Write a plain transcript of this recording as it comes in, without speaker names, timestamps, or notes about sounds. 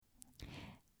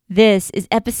This is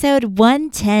episode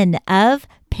 110 of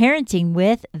Parenting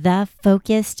with the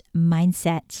Focused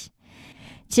Mindset.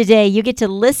 Today, you get to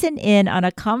listen in on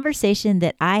a conversation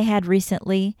that I had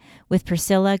recently with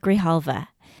Priscilla Grijalva.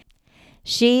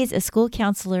 She's a school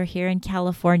counselor here in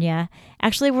California,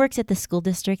 actually works at the school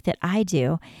district that I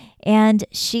do, and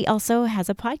she also has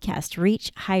a podcast,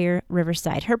 Reach Higher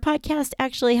Riverside. Her podcast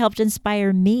actually helped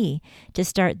inspire me to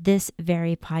start this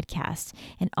very podcast.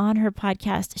 And on her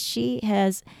podcast, she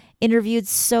has interviewed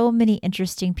so many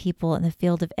interesting people in the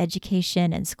field of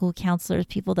education and school counselors,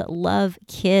 people that love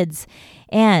kids.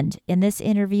 And in this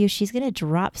interview, she's going to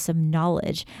drop some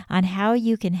knowledge on how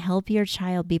you can help your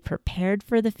child be prepared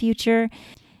for the future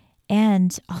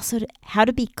and also how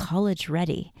to be college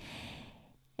ready.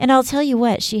 And I'll tell you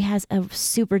what, she has a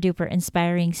super duper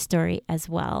inspiring story as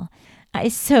well. I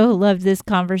so loved this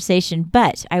conversation,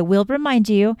 but I will remind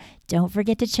you, don't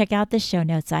forget to check out the show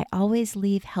notes. I always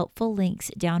leave helpful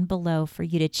links down below for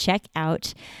you to check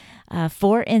out.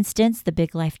 For instance, the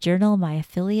Big Life Journal, my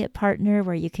affiliate partner,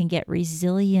 where you can get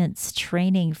resilience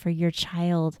training for your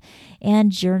child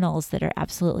and journals that are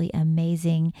absolutely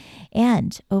amazing.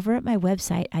 And over at my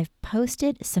website, I've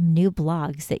posted some new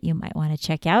blogs that you might want to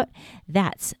check out.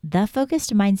 That's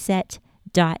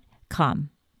thefocusedmindset.com.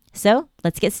 So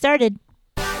let's get started.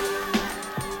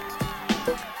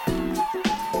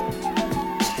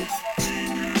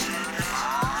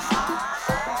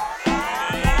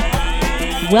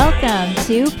 Welcome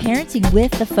to Parenting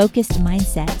with the Focused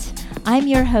Mindset. I'm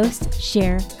your host,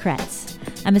 Cher Kretz.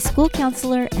 I'm a school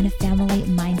counselor and a family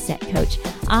mindset coach.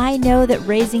 I know that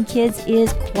raising kids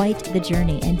is quite the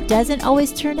journey and doesn't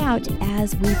always turn out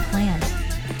as we planned.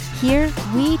 Here,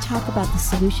 we talk about the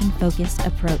solution-focused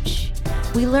approach.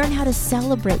 We learn how to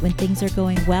celebrate when things are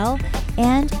going well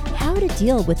and how to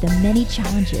deal with the many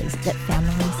challenges that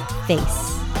families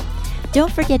face.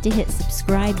 Don't forget to hit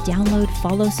subscribe, download,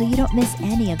 follow so you don't miss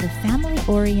any of the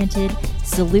family-oriented,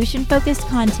 solution-focused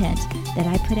content that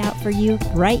I put out for you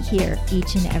right here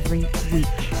each and every week.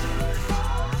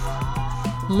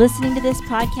 Listening to this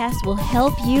podcast will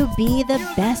help you be the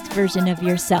best version of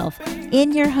yourself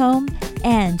in your home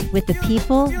and with the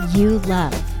people you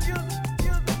love.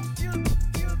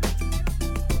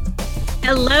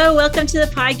 Hello, welcome to the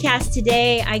podcast.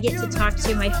 Today, I get to talk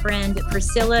to my friend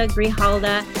Priscilla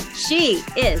Grijalva. She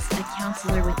is a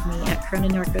counselor with me at Corona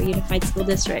Norco Unified School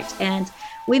District, and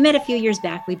we met a few years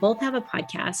back. We both have a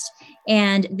podcast,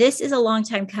 and this is a long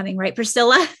time coming, right,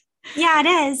 Priscilla? Yeah, it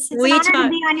is. It's an honor to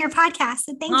be on your podcast,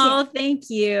 so thank you. Oh, thank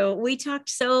you. We talked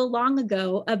so long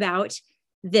ago about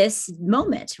this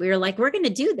moment. We were like, we're going to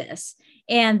do this.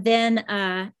 And then,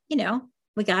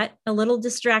 we got a little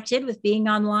distracted with being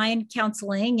online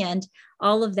counseling and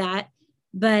all of that.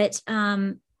 But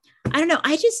I don't know.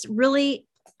 I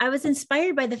was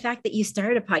inspired by the fact that you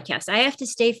started a podcast. I have to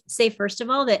say, first of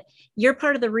all, that you're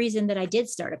part of the reason that I did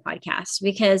start a podcast,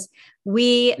 because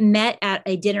we met at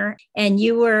a dinner and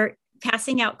you were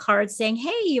passing out cards saying,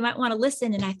 hey, you might want to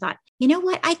listen. And I thought, you know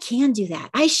what? I can do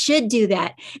that. I should do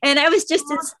that. And I was just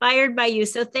inspired by you.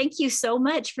 So thank you so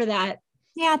much for that.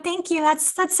 Yeah, thank you.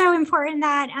 That's so important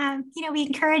that, we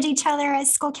encourage each other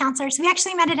as school counselors. We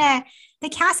actually met at the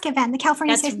CASC event, the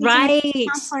California Association of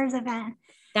Counselors event.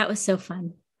 That was so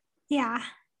fun. Yeah.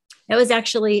 That was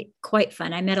actually quite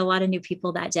fun. I met a lot of new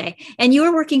people that day. And you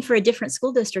were working for a different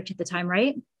school district at the time,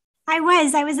 right? I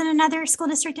was in another school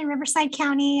district in Riverside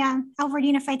County, Alvord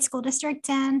Unified School District.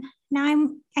 And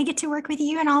now I get to work with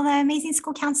you and all the amazing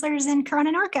school counselors in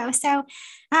Corona Norco. So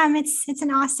it's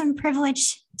an awesome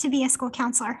privilege to be a school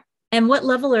counselor. And what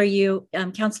level are you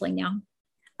counseling now?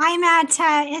 I'm at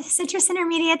Citrus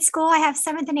Intermediate School. I have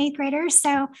 7th and 8th graders.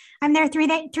 So I'm there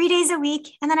 3 days a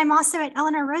week. And then I'm also at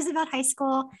Eleanor Roosevelt High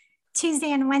School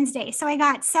Tuesday and Wednesday. So I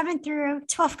got 7th through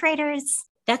 12th graders.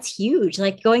 That's huge.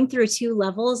 Like going through 2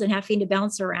 levels and having to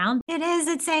bounce around. It is.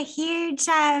 It's a huge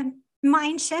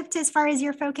mind shift as far as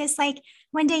your focus. Like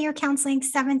one day you're counseling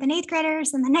 7th and 8th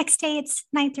graders, and the next day it's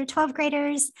 9th through 12th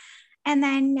graders. And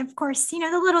then, of course, the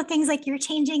little things like you're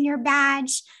changing your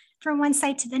badge from one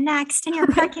site to the next and your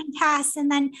parking pass.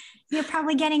 And then you're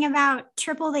probably getting about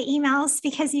triple the emails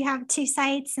because you have 2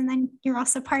 sites and then you're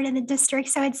also part of the district.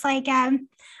 So it's like a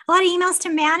lot of emails to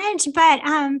manage, but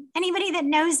anybody that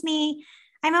knows me,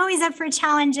 I'm always up for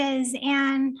challenges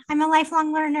and I'm a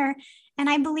lifelong learner. And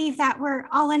I believe that we're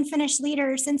all unfinished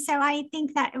leaders. And so I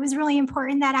think that it was really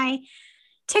important that I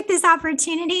took this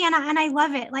opportunity and I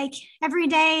love it. Like every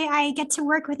day I get to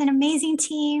work with an amazing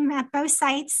team at both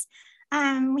sites.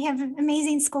 We have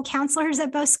amazing school counselors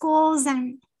at both schools,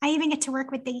 and I even get to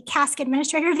work with the CASC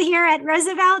Administrator of the Year at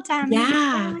Roosevelt.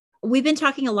 We've been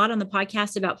talking a lot on the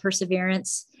podcast about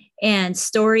perseverance and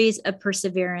stories of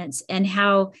perseverance, and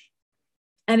how,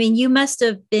 I mean, you must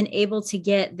have been able to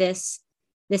get this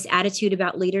attitude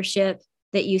about leadership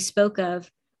that you spoke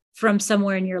of from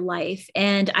somewhere in your life.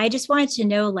 And I just wanted to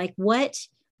know, like, what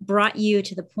brought you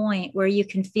to the point where you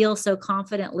can feel so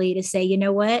confidently to say, you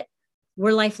know what,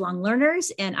 we're lifelong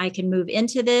learners and I can move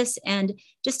into this. And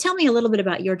just tell me a little bit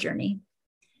about your journey.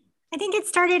 I think it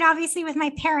started obviously with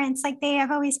my parents. Like they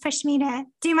have always pushed me to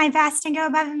do my best and go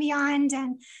above and beyond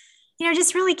and,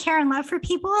 just really care and love for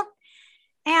people.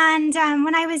 And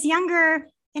when I was younger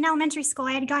in elementary school,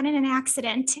 I had gotten in an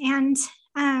accident and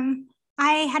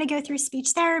I had to go through speech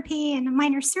therapy and a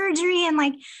minor surgery. And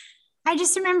like, I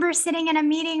just remember sitting in a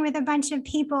meeting with a bunch of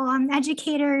people,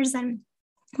 educators and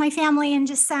my family. And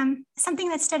just something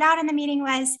that stood out in the meeting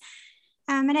was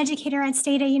an educator had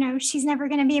stated, she's never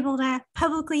going to be able to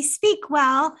publicly speak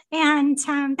well. And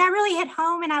that really hit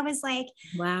home. And I was like,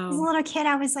 wow, as a little kid,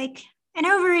 I was like an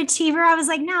overachiever. I was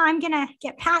like, no, I'm going to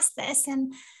get past this.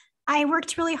 And I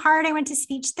worked really hard. I went to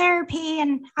speech therapy.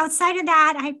 And outside of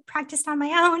that, I practiced on my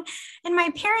own. And my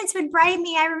parents would bribe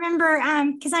me. I remember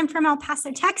because I'm from El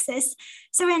Paso, Texas.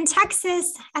 So in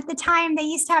Texas at the time, they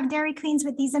used to have Dairy Queens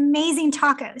with these amazing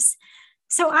tacos.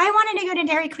 So I wanted to go to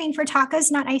Dairy Queen for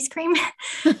tacos, not ice cream.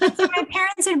 So my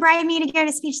parents would bribe me to go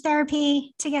to speech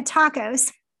therapy to get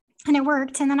tacos. And it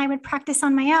worked. And then I would practice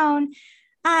on my own.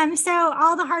 So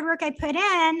all the hard work I put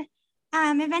in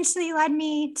eventually led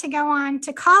me to go on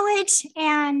to college.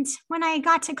 And when I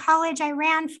got to college, I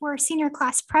ran for senior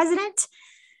class president.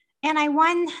 And I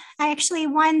actually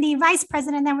won the vice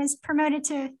president, then was promoted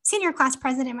to senior class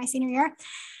president my senior year.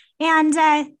 And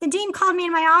the dean called me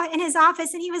in his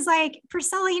office and he was like,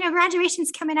 Priscilla,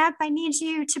 graduation's coming up. I need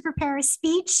you to prepare a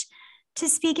speech to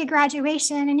speak at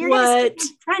graduation. And you're going to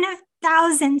speak in front of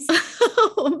thousands.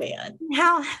 Oh, man.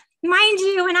 Now, mind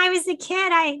you, when I was a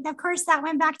kid, of course, that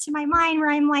went back to my mind where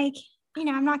I'm like,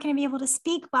 I'm not going to be able to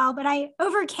speak well, but I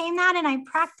overcame that and I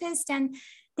practiced, and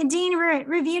the dean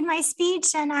reviewed my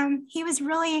speech and he was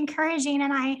really encouraging,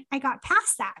 and I got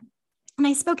past that and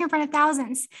I spoke in front of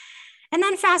thousands. And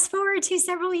then fast forward to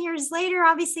several years later,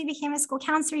 obviously became a school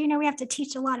counselor. We have to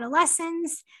teach a lot of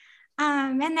lessons.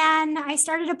 And then I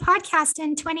started a podcast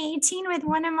in 2018 with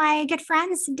one of my good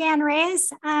friends, Dan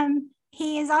Reyes.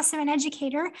 He is also an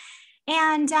educator.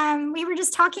 And we were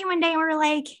just talking one day and we were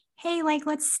like, hey, like,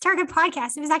 let's start a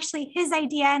podcast. It was actually his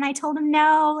idea. And I told him,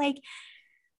 no, like,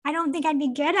 I don't think I'd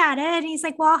be good at it. And he's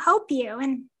like, well, I'll help you.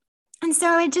 And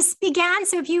so it just began.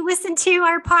 So if you listen to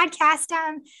our podcast,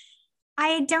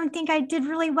 I don't think I did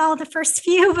really well the first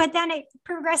few, but then it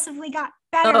progressively got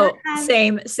better. Oh,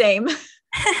 same.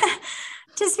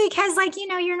 Just because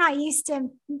you're not used to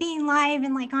being live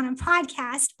and like on a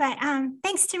podcast, but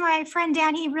thanks to my friend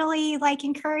Dan, he really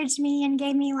encouraged me and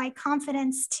gave me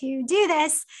confidence to do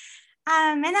this.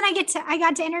 And then I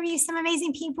got to interview some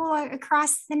amazing people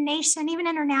across the nation, even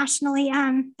internationally.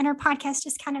 And our podcast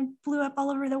just kind of blew up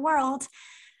all over the world.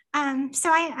 So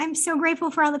I'm so grateful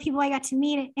for all the people I got to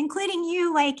meet, including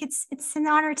you. It's an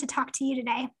honor to talk to you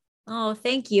today. Oh,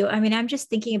 thank you. I mean, I'm just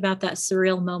thinking about that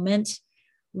surreal moment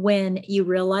when you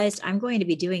realized I'm going to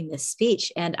be doing this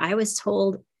speech, and I was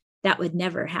told that would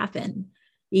never happen,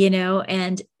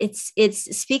 and it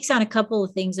speaks on a couple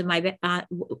of things in my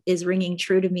is ringing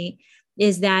true to me,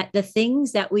 is that the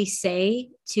things that we say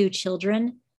to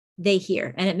children, they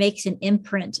hear, and it makes an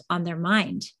imprint on their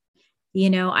mind.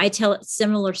 I tell a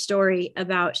similar story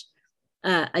about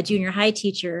a junior high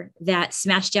teacher that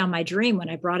smashed down my dream when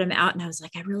I brought him out. And I was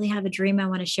like, I really have a dream I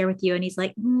want to share with you. And he's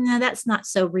like, no, that's not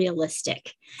so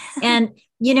realistic. And,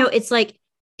 it's like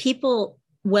people,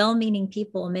 well-meaning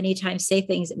people many times say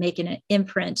things that make an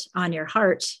imprint on your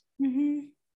heart.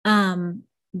 Mm-hmm.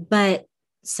 But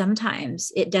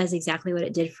sometimes it does exactly what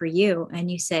it did for you.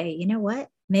 And you say, you know what,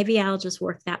 maybe I'll just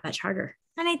work that much harder.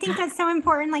 And I think that's so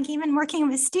important, even working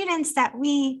with students, that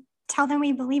we tell them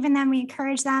we believe in them, we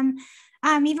encourage them.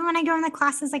 Even when I go in the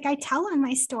classes, I tell them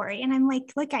my story and I'm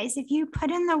like, look, guys, if you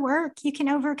put in the work, you can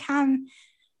overcome,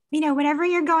 whatever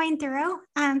you're going through.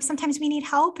 Sometimes we need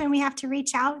help and we have to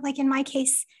reach out. In my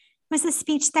case, it was a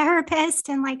speech therapist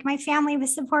and my family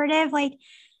was supportive.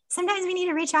 Sometimes we need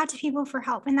to reach out to people for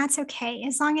help, and that's okay,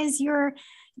 as long as you're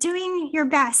doing your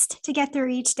best to get through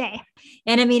each day.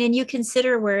 And I mean, and you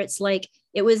consider where it's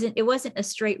it wasn't a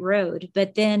straight road,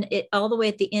 but then all the way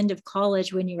at the end of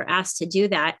college, when you were asked to do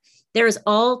that, there's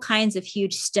all kinds of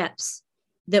huge steps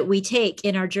that we take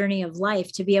in our journey of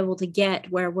life to be able to get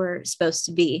where we're supposed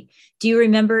to be. Do you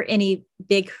remember any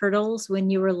big hurdles when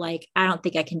you were like, I don't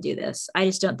think I can do this. I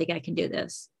just don't think I can do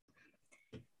this?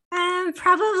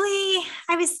 Probably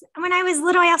when I was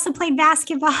little, I also played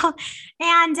basketball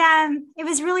and it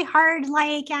was really hard,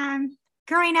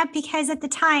 growing up because at the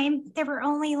time there were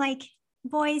only like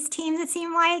boys teams, it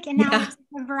seemed like, and now Yeah. there's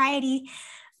a variety.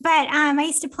 But I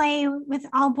used to play with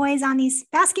all boys on these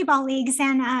basketball leagues.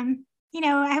 And,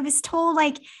 I was told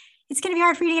like it's going to be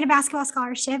hard for you to get a basketball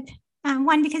scholarship.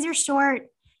 One, because you're short.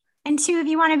 And two, if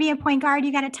you want to be a point guard,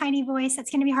 you got a tiny voice. That's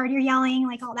going to be hard. You're yelling,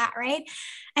 like all that, right?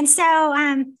 And so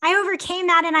I overcame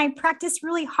that and I practiced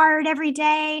really hard every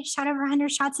day, shot over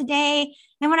 100 shots a day.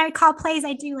 And when I would call plays,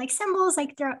 I do like symbols,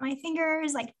 like throw up my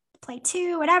fingers, like play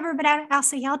two, whatever. But I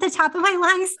also yell at the top of my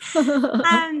lungs.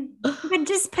 But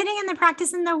just putting in the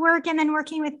practice and the work and then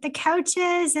working with the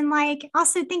coaches and like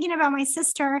also thinking about my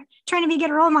sister, trying to be a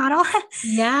good role model.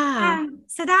 Yeah.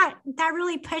 So that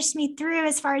really pushed me through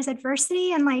as far as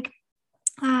adversity and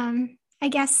I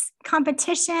guess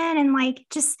competition and like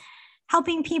just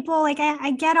helping people. Like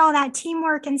I get all that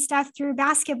teamwork and stuff through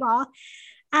basketball.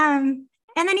 And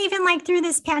then even like through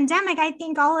this pandemic, I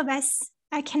think all of us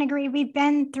I can agree we've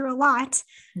been through a lot,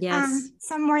 Yes.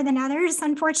 some more than others,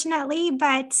 unfortunately.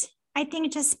 But I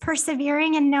think just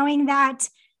persevering and knowing that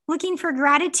looking for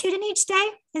gratitude in each day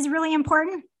is really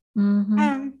important.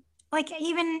 Mm-hmm. Like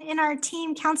even in our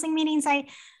team counseling meetings, I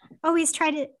always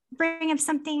try to bring up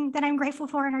something that I'm grateful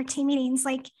for in our team meetings,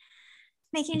 like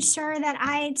making sure that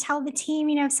I tell the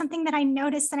team, something that I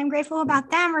noticed that I'm grateful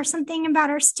about them or something about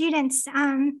our students,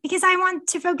 because I want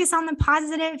to focus on the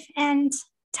positive and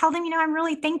tell them, I'm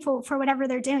really thankful for whatever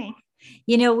they're doing.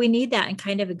 We need that and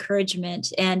kind of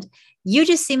encouragement. And you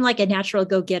just seem like a natural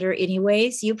go-getter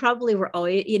anyways. You probably were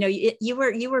always,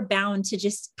 you were bound to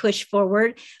just push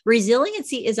forward.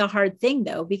 Resiliency is a hard thing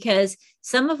though, because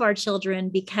some of our children,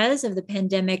 because of the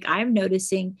pandemic, I'm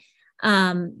noticing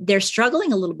they're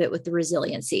struggling a little bit with the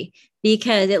resiliency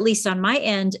because at least on my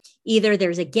end, either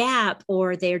there's a gap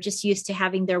or they're just used to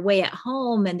having their way at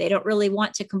home and they don't really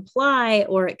want to comply,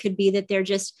 or it could be that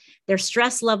their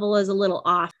stress level is a little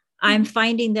off. I'm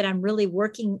finding that I'm really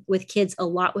working with kids a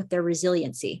lot with their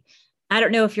resiliency. I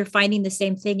don't know if you're finding the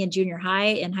same thing in junior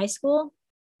high and high school.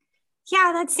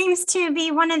 Yeah, that seems to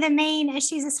be one of the main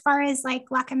issues as far as like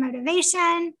lack of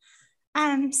motivation.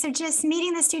 So just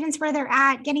meeting the students where they're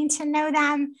at, getting to know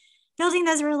them, building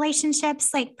those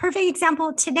relationships. Like perfect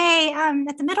example today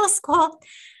at the middle school,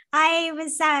 I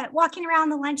was walking around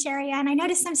the lunch area and I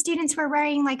noticed some students were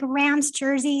wearing like Rams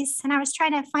jerseys and I was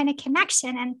trying to find a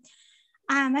connection.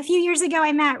 And a few years ago,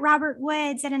 I met Robert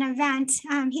Woods at an event.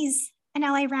 He's an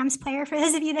LA Rams player. For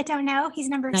those of you that don't know, he's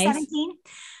number Nice. 17.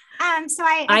 So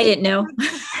I I didn't know.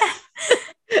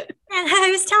 And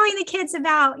I was telling the kids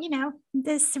about,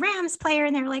 this Rams player,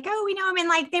 and they were like, oh, we know him. And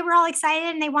like, they were all excited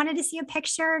and they wanted to see a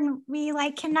picture and we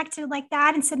like connected like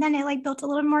that. And so then it like built a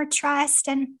little more trust.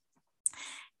 And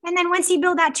then once you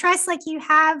build that trust, like you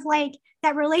have like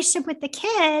that relationship with the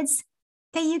kids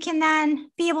that you can then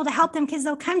be able to help them because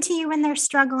they'll come to you when they're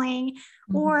struggling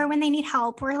or when they need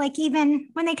help, or like even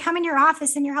when they come in your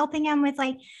office and you're helping them with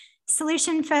like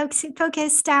solution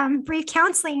focused brief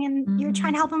counseling and you're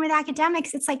trying to help them with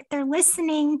academics. It's like they're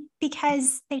listening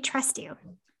because they trust you.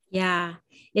 Yeah.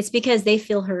 It's because they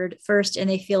feel heard first and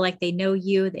they feel like they know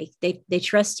you. They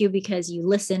trust you because you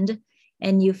listened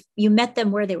and you met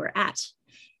them where they were at.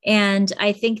 And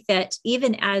I think that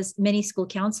even as many school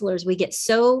counselors, we get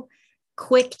so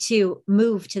quick to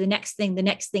move to the next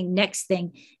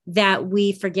thing, that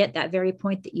we forget that very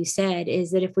point that you said,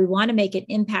 is that if we want to make an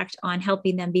impact on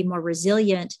helping them be more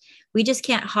resilient, we just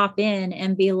can't hop in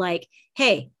and be like,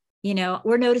 hey,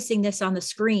 we're noticing this on the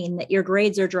screen that your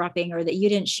grades are dropping or that you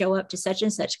didn't show up to such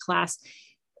and such class.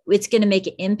 It's going to make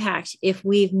an impact if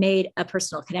we've made a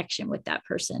personal connection with that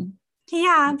person.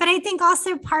 Yeah, but I think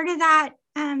also part of that,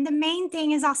 the main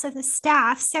thing is also the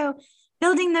staff. So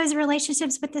building those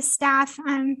relationships with the staff,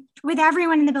 with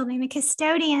everyone in the building, the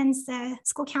custodians, the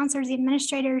school counselors, the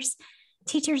administrators,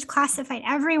 teachers, classified,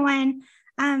 everyone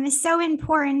is so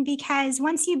important because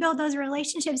once you build those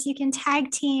relationships, you can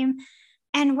tag team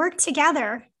and work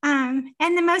together. And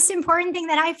the most important thing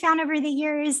that I found over the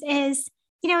years is,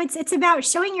 it's about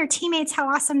showing your teammates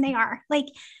how awesome they are. Like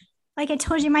I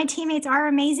told you, my teammates are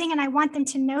amazing and I want them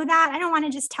to know that. I don't want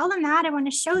to just tell them that. I want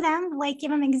to show them, like give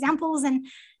them examples and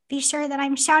be sure that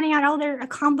I'm shouting out all their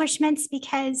accomplishments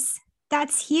because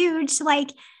that's huge.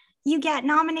 Like you get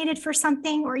nominated for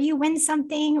something or you win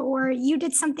something or you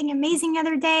did something amazing the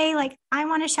other day. Like I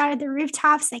want to shout at the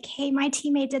rooftops, like, hey, my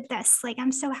teammate did this. Like,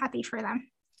 I'm so happy for them.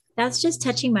 That's just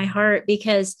touching my heart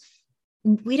because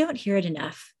we don't hear it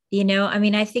enough.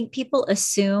 I think people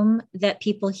assume that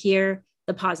people hear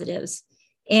the positives.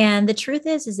 And the truth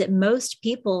is that most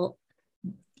people,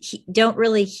 don't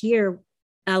really hear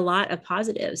a lot of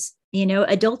positives,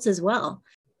 adults as well.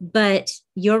 But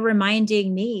you're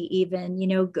reminding me even,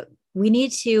 we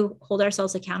need to hold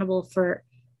ourselves accountable for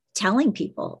telling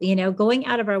people, going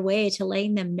out of our way to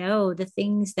letting them know the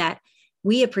things that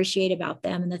we appreciate about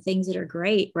them and the things that are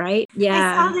great, right?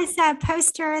 Yeah. I saw this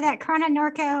poster that Corona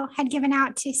Norco had given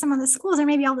out to some of the schools, or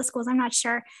maybe all the schools, I'm not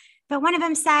sure. But one of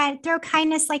them said, throw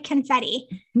kindness like confetti.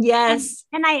 Yes.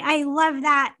 And I love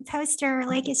that poster.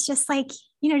 Like, it's just like,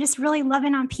 just really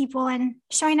loving on people and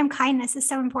showing them kindness is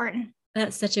so important.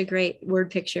 That's such a great word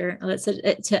picture.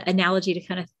 It's an analogy to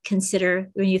kind of consider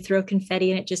when you throw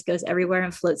confetti and it just goes everywhere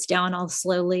and floats down all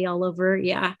slowly all over.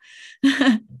 Yeah.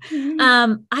 I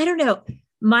don't know.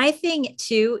 My thing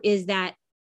too is that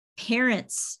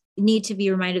parents need to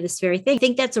be reminded of this very thing. I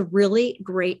think that's a really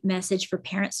great message for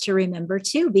parents to remember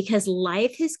too, because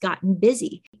life has gotten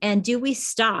busy. And do we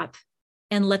stop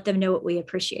and let them know what we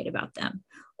appreciate about them?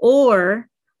 Or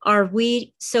are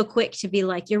we so quick to be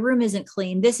like, your room isn't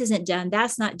clean, this isn't done,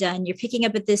 that's not done, you're picking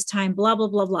up at this time, blah, blah,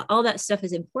 blah, blah. All that stuff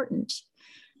is important.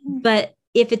 But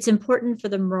if it's important for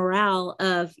the morale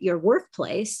of your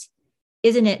workplace,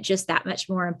 isn't it just that much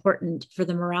more important for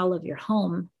the morale of your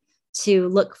home to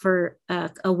look for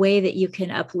a way that you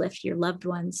can uplift your loved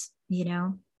ones,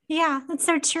 Yeah, that's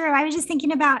so true. I was just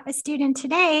thinking about a student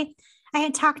today I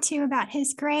had talked to about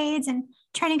his grades and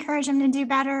trying to encourage him to do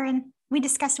better. And we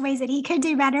discussed ways that he could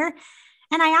do better.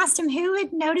 And I asked him, who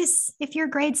would notice if your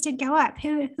grades did go up?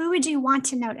 Who would you want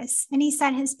to notice? And he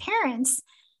said his parents,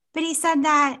 but he said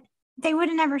that they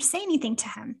wouldn't ever say anything to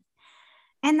him.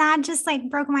 And that just like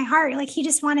broke my heart. Like, he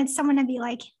just wanted someone to be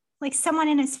like someone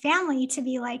in his family to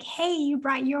be like, hey, you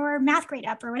brought your math grade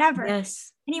up or whatever.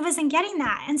 Yes. And he wasn't getting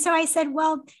that. And so I said,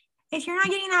 well, if you're not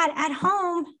getting that at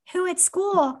home, who at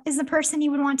school is the person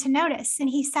you would want to notice? And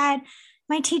he said,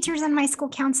 my teachers and my school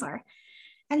counselor.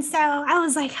 And so I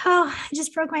was like, oh, it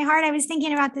just broke my heart. I was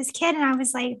thinking about this kid and I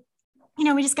was like,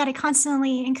 we just got to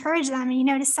constantly encourage them. And you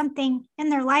notice something in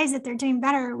their lives that they're doing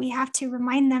better, we have to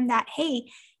remind them that, hey,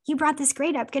 you brought this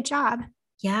grade up. Good job.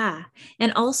 Yeah.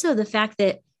 And also the fact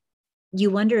that you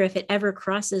wonder if it ever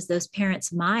crosses those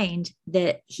parents' mind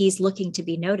that he's looking to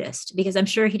be noticed, because I'm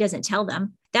sure he doesn't tell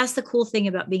them. That's the cool thing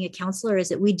about being a counselor, is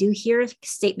that we do hear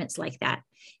statements like that.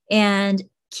 And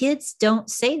kids don't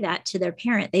say that to their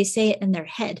parent. They say it in their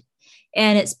head.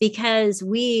 And it's because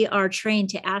we are trained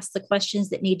to ask the questions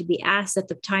that need to be asked at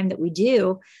the time that we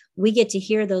do. We get to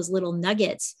hear those little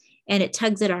nuggets, and it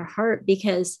tugs at our heart,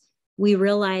 because we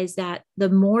realize that the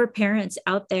more parents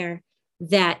out there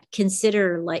that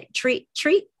consider, like, treat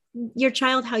your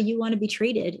child how you want to be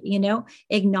treated,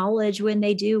 acknowledge when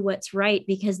they do what's right,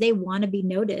 because they want to be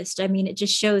noticed. I mean, it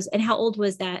just shows. And how old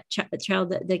was that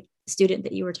child, the student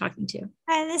that you were talking to?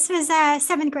 This was a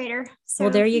seventh grader. So,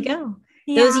 well, there you go.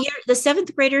 Yeah. The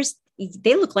seventh graders,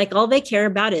 they look like all they care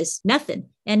about is nothing.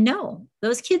 And no,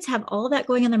 those kids have all that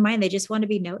going on their mind. They just want to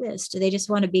be noticed. They just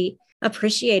want to be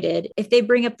appreciated. If they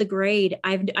bring up the grade,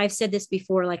 I've said this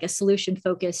before, like a solution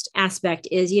focused aspect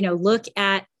is, look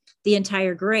at the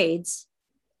entire grades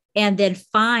and then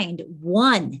find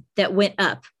one that went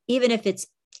up, even if it's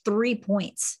 3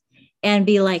 points, and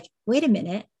be like, wait a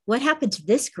minute, what happened to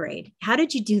this grade? How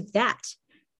did you do that?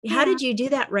 How did you do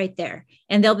that right there?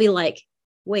 And they'll be like,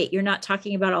 wait, you're not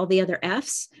talking about all the other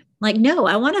F's? Like, no,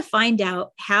 I want to find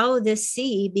out how this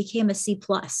C became a C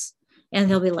plus. And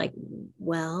they'll be like,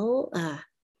 well,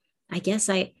 I guess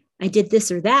I did this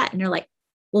or that. And they're like,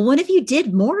 well, what if you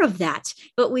did more of that?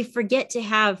 But we forget to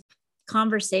have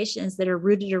conversations that are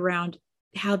rooted around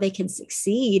how they can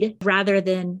succeed rather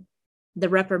than the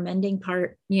reprimanding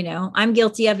part. I'm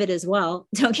guilty of it as well.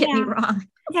 Don't get me wrong.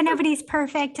 Yeah, nobody's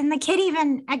perfect. And the kid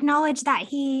even acknowledged that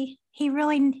he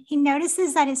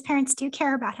notices that his parents do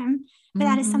care about him, but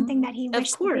that is something that he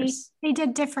wished they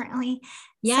did differently.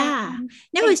 Yeah. So,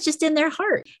 no, it's just in their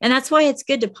heart. And that's why it's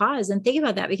good to pause and think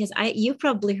about that, because you've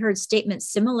probably heard statements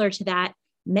similar to that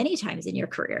many times in your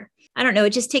career. I don't know.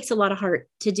 It just takes a lot of heart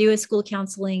to do a school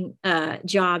counseling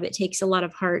job. It takes a lot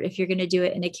of heart if you're going to do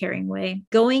it in a caring way.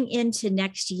 Going into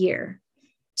next year,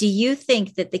 do you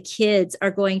think that the kids are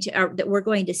that we're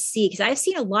going to see, because I've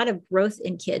seen a lot of growth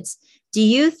in kids. Do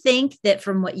you think that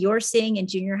from what you're seeing in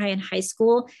junior high and high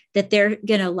school, that they're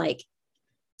going to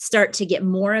start to get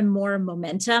more and more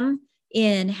momentum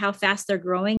in how fast they're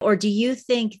growing? Or do you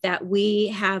think that we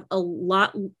have a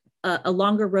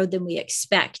longer road than we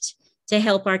expect to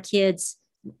help our kids,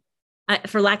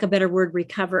 for lack of a better word,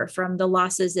 recover from the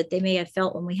losses that they may have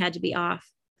felt when we had to be off?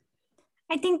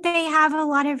 I think they have a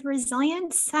lot of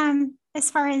resilience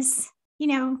as far as,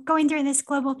 going through this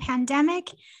global pandemic.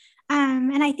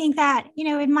 And I think that,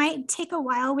 it might take a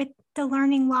while with the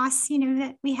learning loss,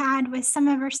 that we had with some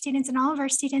of our students and all of our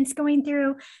students going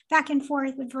through back and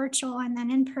forth with virtual and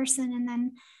then in person, and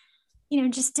then,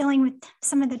 just dealing with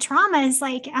some of the traumas.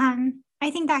 Like,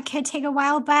 I think that could take a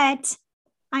while, but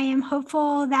I am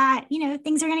hopeful that,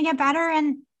 things are going to get better,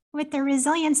 and with their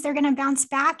resilience, they're going to bounce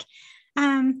back.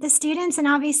 The students and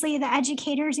obviously the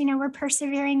educators, we're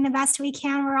persevering the best we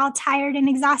can. We're all tired and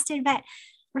exhausted, but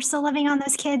we're still living on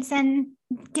those kids and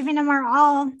giving them our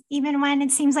all, even when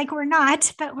it seems like we're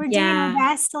not, but we're doing our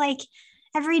best. Like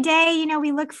every day,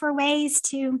 we look for ways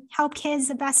to help kids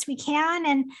the best we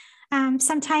can. And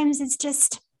sometimes it's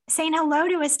just saying hello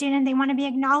to a student. They want to be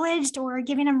acknowledged, or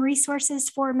giving them resources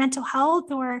for mental health,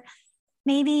 or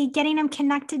maybe getting them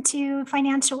connected to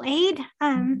financial aid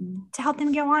to help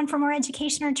them go on for more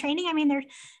education or training. I mean,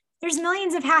 there's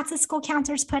millions of hats that school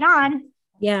counselors put on.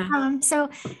 Yeah. So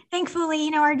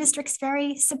thankfully, our district's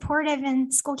very supportive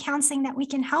in school counseling, that we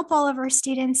can help all of our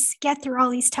students get through all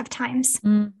these tough times.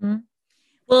 Mm-hmm.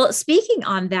 Well, speaking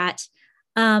on that,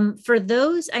 for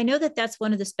those, I know that that's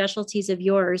one of the specialties of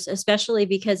yours, especially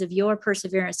because of your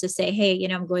perseverance to say, hey,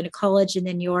 I'm going to college, and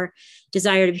then your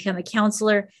desire to become a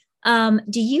counselor. Do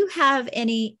you have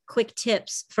any quick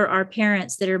tips for our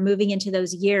parents that are moving into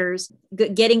those years,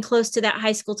 getting close to that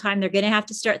high school time? They're going to have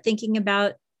to start thinking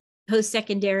about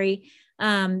post-secondary.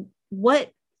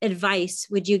 What advice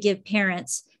would you give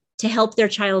parents to help their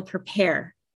child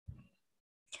prepare?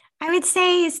 I would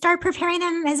say start preparing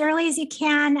them as early as you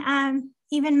can.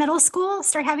 Even middle school,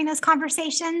 start having those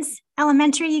conversations.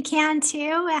 Elementary, you can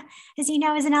too. As you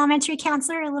know, as an elementary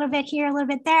counselor, a little bit here, a little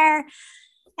bit there.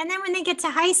 And then when they get to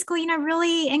high school,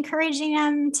 really encouraging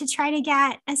them to try to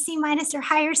get a C- or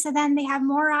higher. So then they have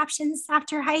more options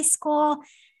after high school.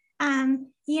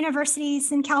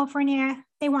 Universities in California,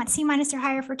 they want C- or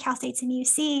higher for Cal States and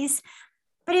UCs.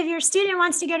 But if your student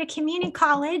wants to go to community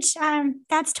college,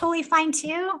 that's totally fine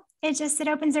too. It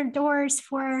opens their doors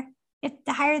for, if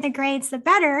the higher the grades, the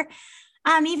better.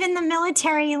 Even the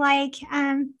military,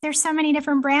 there's so many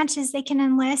different branches they can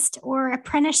enlist, or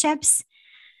apprenticeships.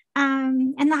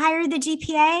 And the higher the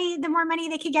GPA, the more money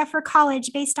they could get for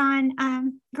college based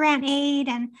on grant aid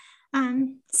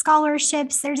and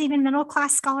scholarships. There's even middle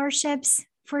class scholarships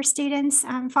for students,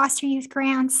 foster youth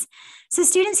grants. So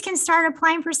students can start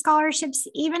applying for scholarships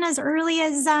even as early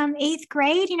as 8th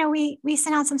grade. We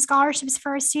sent out some scholarships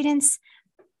for our students.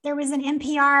 There was an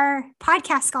NPR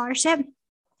podcast scholarship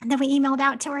that we emailed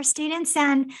out to our students,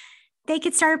 and they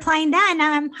could start applying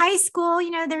then. High school,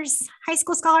 there's high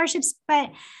school scholarships,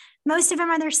 but most of them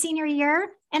are their senior year.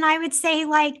 And I would say,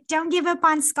 don't give up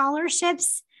on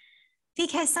scholarships,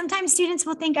 because sometimes students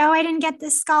will think, oh, I didn't get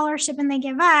this scholarship, and they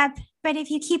give up. But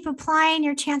if you keep applying,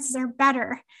 your chances are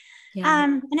better. Yeah.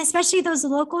 And especially those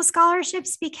local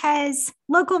scholarships, because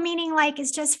local meaning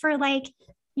is just for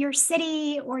your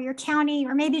city or your county,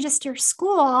 or maybe just your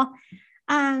school.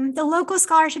 The local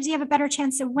scholarships, you have a better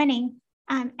chance of winning.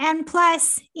 And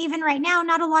plus, even right now,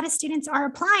 not a lot of students are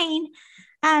applying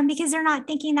because they're not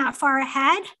thinking that far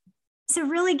ahead. So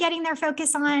really getting their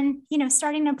focus on,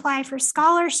 starting to apply for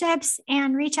scholarships,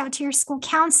 and reach out to your school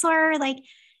counselor.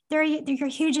 They're your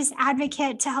hugest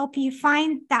advocate to help you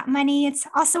find that money. It's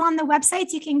also on the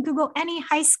websites. You can Google any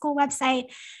high school website,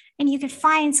 and you could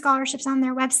find scholarships on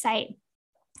their website.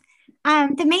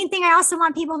 The main thing I also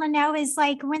want people to know is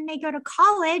when they go to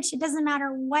college, it doesn't matter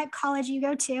what college you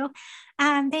go to,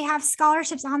 they have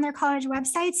scholarships on their college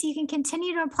website. So you can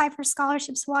continue to apply for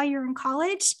scholarships while you're in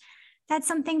college. That's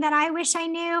something that I wish I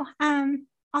knew.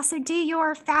 Also do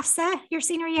your FAFSA your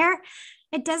senior year.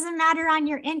 It doesn't matter on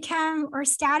your income or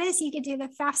status. You could do the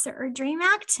FAFSA or DREAM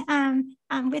Act.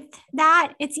 With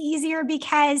that, it's easier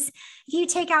because if you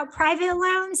take out private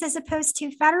loans as opposed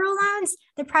to federal loans,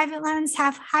 the private loans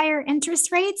have higher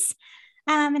interest rates,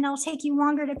 and it'll take you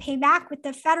longer to pay back. With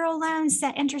the federal loans,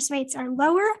 the interest rates are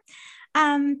lower.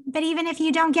 But even if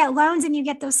you don't get loans and you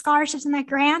get those scholarships and the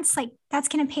grants, that's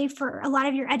going to pay for a lot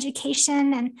of your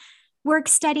education and work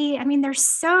study. I mean, there's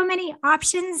so many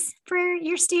options for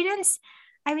your students.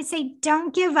 I would say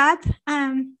don't give up.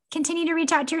 Continue to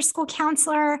reach out to your school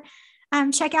counselor,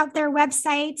 check out their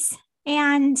websites,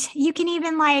 and you can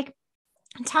even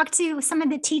talk to some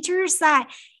of the teachers that,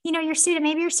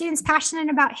 maybe your student's passionate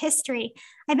about history.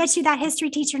 I bet you that history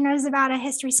teacher knows about a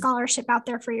history scholarship out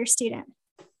there for your student.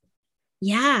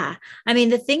 Yeah. I mean,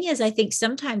 the thing is, I think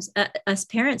sometimes us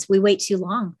parents, we wait too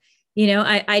long.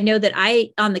 I know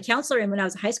that on the counselor, and when I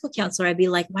was a high school counselor, I'd be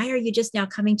like, why are you just now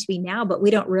coming to me now? But we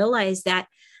don't realize that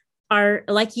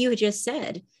like you just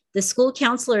said, the school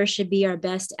counselor should be our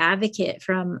best advocate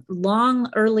from long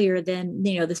earlier than,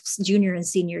 the junior and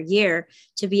senior year,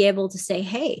 to be able to say,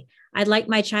 hey, I'd like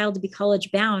my child to be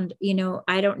college bound.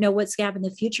 I don't know what's gap in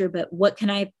the future, but what can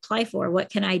I apply for? What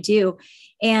can I do?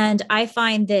 And I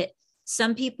find that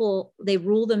some people, they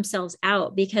rule themselves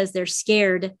out because they're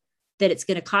scared that it's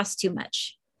going to cost too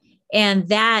much. And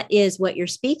that is what you're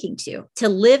speaking to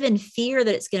live in fear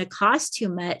that it's going to cost too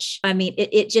much. I mean,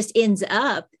 it just ends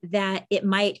up that it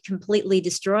might completely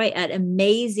destroy an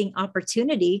amazing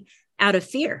opportunity out of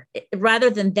fear. Rather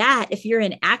than that, if you're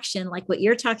in action, like what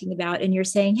you're talking about, and you're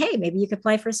saying, hey, maybe you could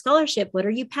apply for a scholarship. What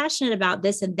are you passionate about?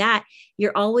 This and that.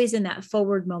 You're always in that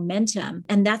forward momentum.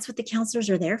 And that's what the counselors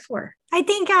are there for. I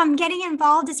think getting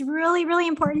involved is really, really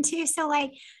important too. So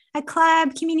like a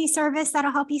club, community service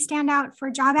that'll help you stand out for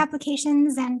job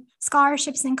applications and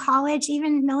scholarships in college,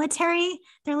 even military.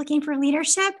 They're looking for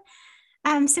leadership.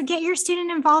 So get your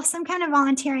student involved, some kind of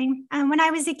volunteering. When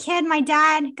I was a kid, my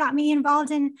dad got me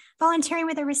involved in volunteering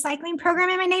with a recycling program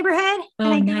in my neighborhood.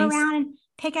 And I'd go around and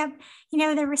pick up, the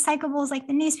recyclables, like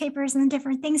the newspapers and the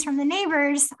different things from the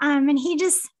neighbors. And he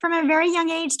just, from a very young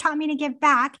age, taught me to give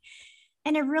back.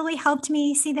 And it really helped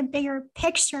me see the bigger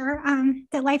picture,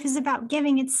 that life is about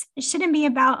giving. It shouldn't be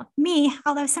about me,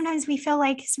 although sometimes we feel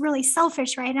like it's really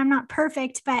selfish, right? I'm not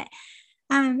perfect, but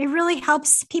it really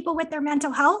helps people with their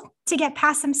mental health to get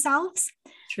past themselves.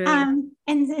 True. And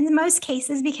in most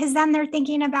cases, because then they're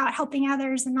thinking about helping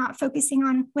others and not focusing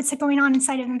on what's going on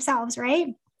inside of themselves,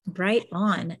 right? Right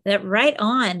on. That right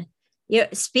on. Yeah,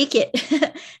 speak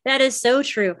it. That is so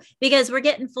true, because we're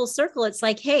getting full circle. It's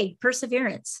like, hey,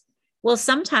 perseverance. Well,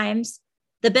 sometimes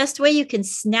the best way you can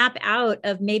snap out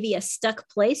of maybe a stuck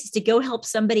place is to go help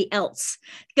somebody else.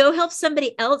 Go help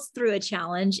somebody else through a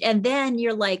challenge. And then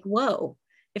you're like, whoa,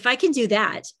 if I can do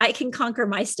that, I can conquer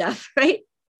my stuff, right?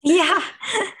 Yeah.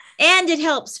 And it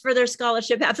helps for their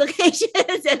scholarship applications.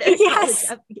 And their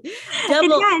yes.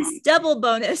 Double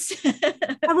bonus.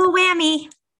 Double whammy.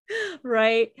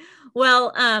 Right.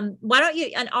 Well, why don't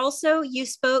you, and also you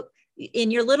spoke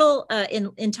in your little,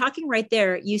 in talking right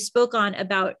there, you spoke on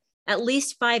about at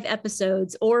least 5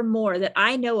 episodes or more that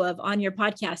I know of on your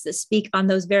podcast that speak on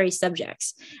those very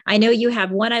subjects. I know you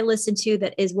have one I listened to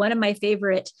that is one of my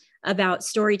favorite, about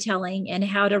storytelling and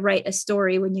how to write a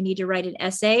story when you need to write an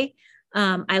essay.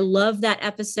 I love that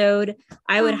episode.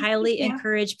 I would highly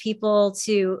encourage people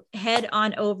to head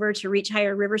on over to Reach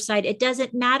Higher Riverside. It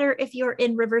doesn't matter if you're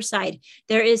in Riverside.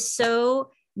 There is so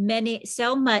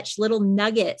much little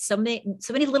nuggets, so many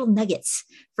little nuggets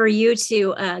for you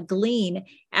to glean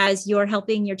as you're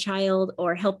helping your child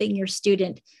or helping your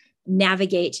student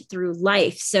navigate through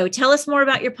life. So tell us more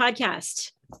about your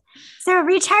podcast. So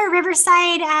Reach Higher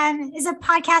Riverside is a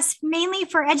podcast mainly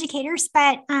for educators,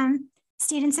 but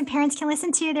students and parents can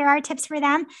listen to. There are tips for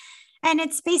them. And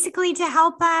it's basically to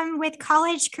help them with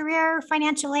college, career,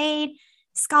 financial aid,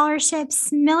 scholarships,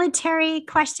 military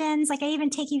questions. Like I even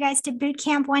take you guys to boot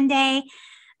camp one day,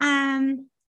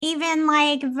 even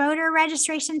like voter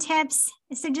registration tips.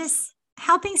 So just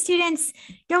helping students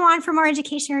go on for more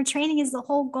education or training is the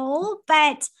whole goal,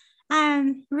 but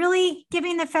really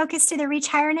giving the focus to the Reach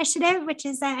Higher initiative, which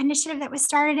is an initiative that was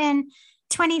started in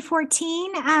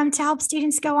 2014 to help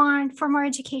students go on for more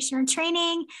education or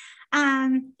training,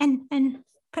 and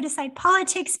put aside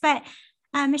politics. But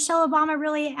Michelle Obama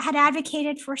really had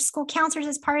advocated for school counselors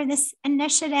as part of this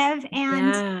initiative.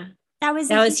 And that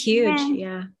was huge.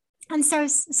 Yeah. And so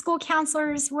school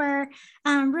counselors were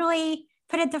really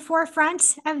put at the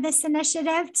forefront of this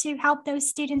initiative to help those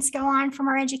students go on for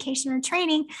more education or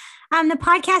training. The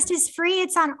podcast is free.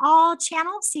 It's on all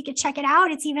channels, so you can check it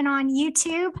out. It's even on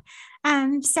YouTube.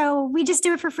 So we just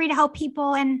do it for free to help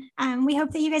people. And we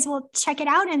hope that you guys will check it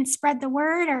out and spread the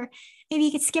word, or maybe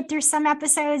you could skip through some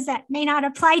episodes that may not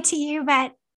apply to you,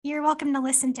 but you're welcome to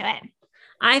listen to it.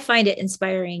 I find it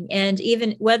inspiring. And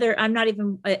even whether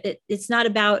it's not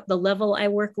about the level I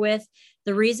work with.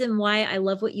 The reason why I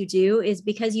love what you do is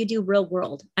because you do real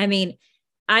world. I mean,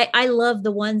 I love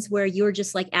the ones where you're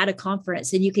just like at a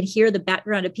conference and you can hear the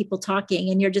background of people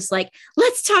talking and you're just like,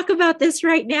 let's talk about this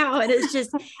right now. And it's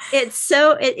just,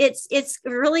 it's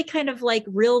really kind of like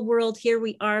real world. Here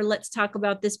we are. Let's talk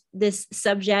about this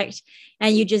subject.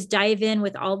 And you just dive in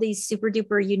with all these super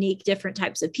duper unique, different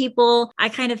types of people. I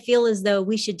kind of feel as though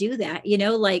we should do that,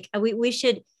 like we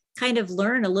should kind of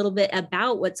learn a little bit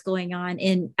about what's going on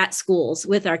at schools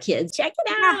with our kids. Check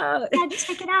it out. Yeah,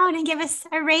 check it out and give us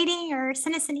a rating or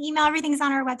send us an email. Everything's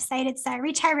on our website. It's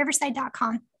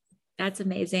reachhighriverside.com. That's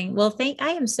amazing. Well,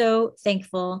 I am so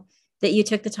thankful that you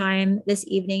took the time this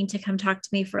evening to come talk to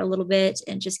me for a little bit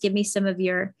and just give me some of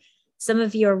your Some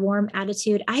of your warm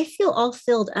attitude. I feel all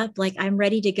filled up, like I'm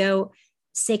ready to go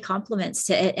say compliments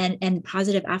to it and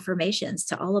positive affirmations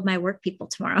to all of my work people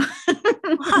tomorrow.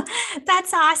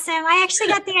 That's awesome. I actually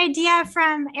got the idea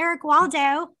from Eric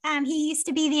Waldo. He used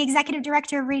to be the executive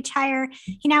director of Reach Higher.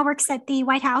 He now works at the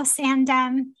White House. And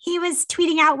he was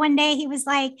tweeting out one day, he was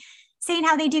like saying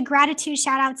how they do gratitude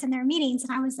shout outs in their meetings.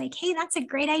 And I was like, hey, that's a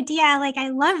great idea. Like, I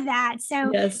love that.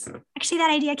 So yes. Actually that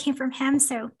idea came from him.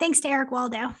 So thanks to Eric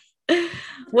Waldo.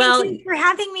 Well, thank you for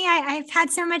having me. I've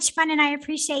had so much fun and I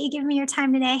appreciate you giving me your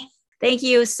time today. Thank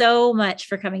you so much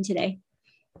for coming today.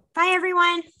 Bye,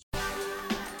 everyone.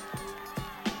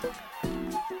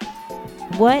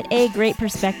 What a great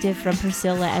perspective from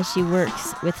Priscilla as she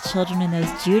works with children in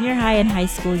those junior high and high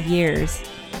school years.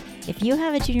 If you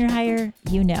have a junior higher,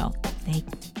 you know they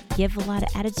give a lot of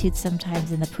attitude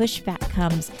sometimes, and the pushback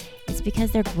comes. It's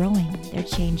because they're growing, they're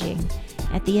changing.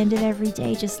 At the end of every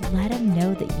day, just let them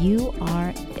know that you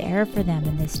are there for them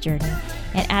in this journey.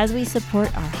 And as we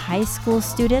support our high school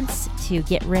students to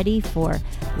get ready for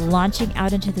launching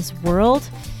out into this world,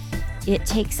 it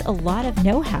takes a lot of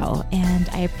know-how, and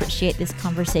I appreciate this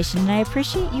conversation, and I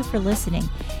appreciate you for listening.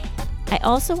 I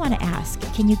also want to ask,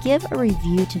 can you give a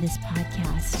review to this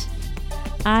podcast?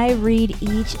 I read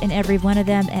each and every one of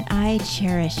them, and I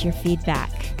cherish your feedback.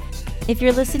 If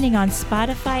you're listening on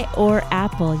Spotify or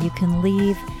Apple, you can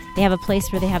leave, they have a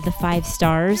place where they have the 5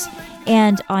 stars.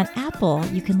 And on Apple,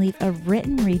 you can leave a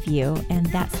written review. And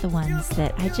that's the ones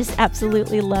that I just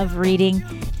absolutely love reading.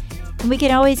 And we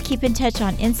can always keep in touch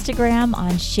on Instagram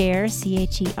on Share,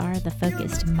 CHER, The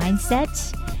Focused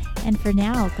Mindset. And for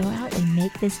now, go out and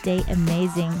make this day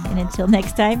amazing. And until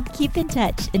next time, keep in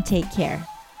touch and take care.